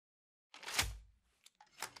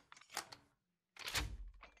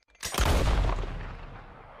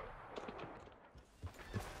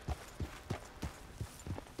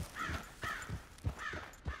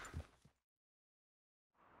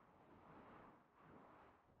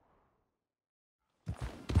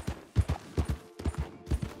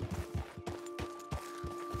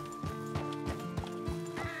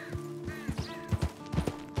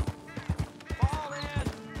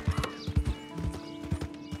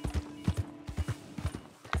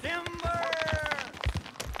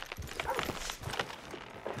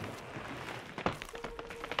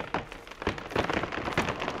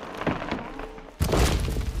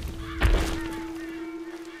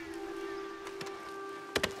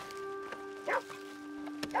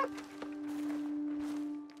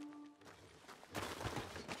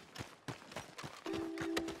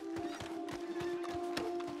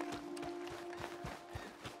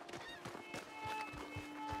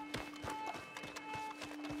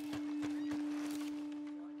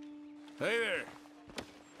Hey there.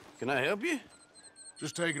 Can I help you?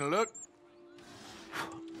 Just taking a look.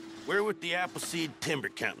 We're with the Appleseed Timber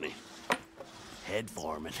Company. Head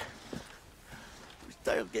foreman. We're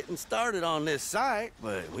still getting started on this site,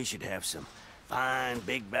 but we should have some fine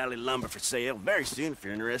Big Valley lumber for sale very soon if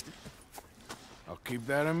you're interested. I'll keep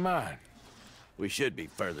that in mind. We should be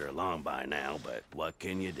further along by now, but what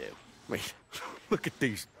can you do? I mean, look at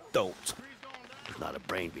these dolts. There's not a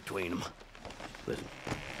brain between them. Listen,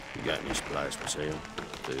 you got any supplies for sale?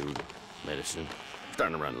 Food, medicine?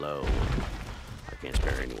 Starting to run low. I can't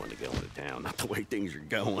spare anyone to go into town, not the way things are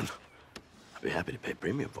going. I'd be happy to pay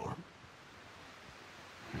premium for them.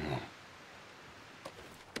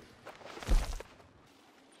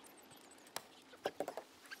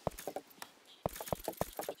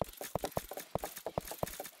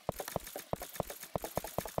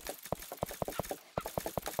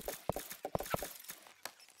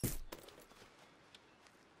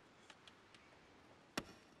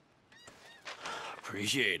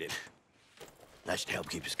 Appreciate it. That should help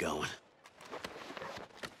keep us going.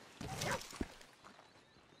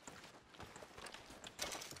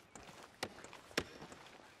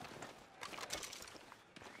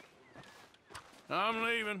 I'm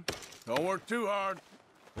leaving. Don't work too hard.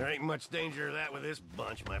 There ain't much danger of that with this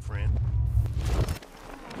bunch, my friend.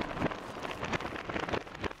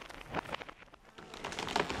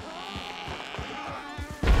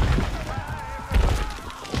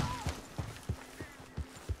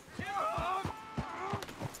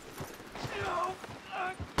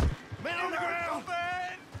 Man on the ground!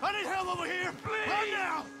 I need help over here! Run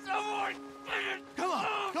now! Someone! Come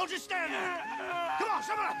on! Don't just stand there! Come on,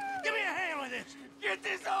 somebody! Give me a hand with this! Get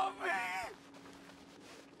this off me!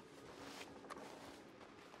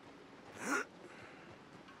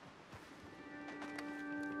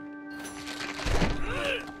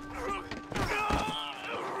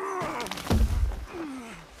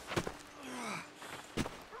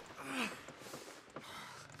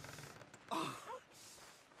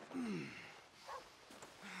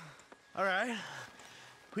 All right.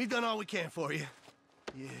 We've done all we can for you.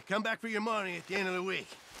 You come back for your money at the end of the week.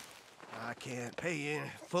 I can't pay you in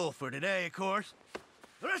full for today, of course.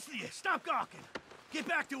 The rest of you, stop gawking. Get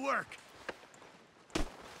back to work.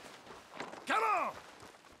 Come on!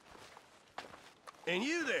 And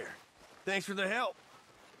you there. Thanks for the help.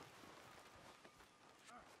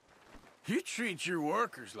 You treat your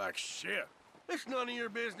workers like shit. It's none of your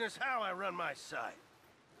business how I run my site.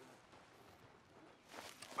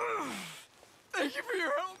 Thank you for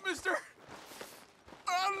your help, mister.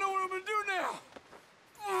 I don't know what I'm gonna do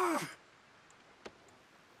now.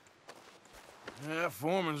 That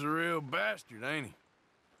foreman's a real bastard, ain't he?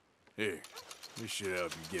 Here, this should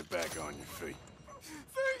help you get back on your feet.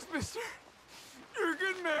 Thanks, mister. You're a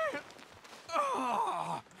good man.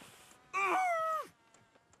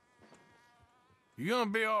 You gonna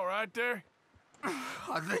be all right there?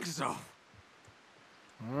 I think so.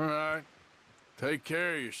 All right. Take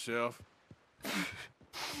care of yourself.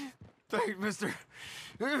 Thanks, mister.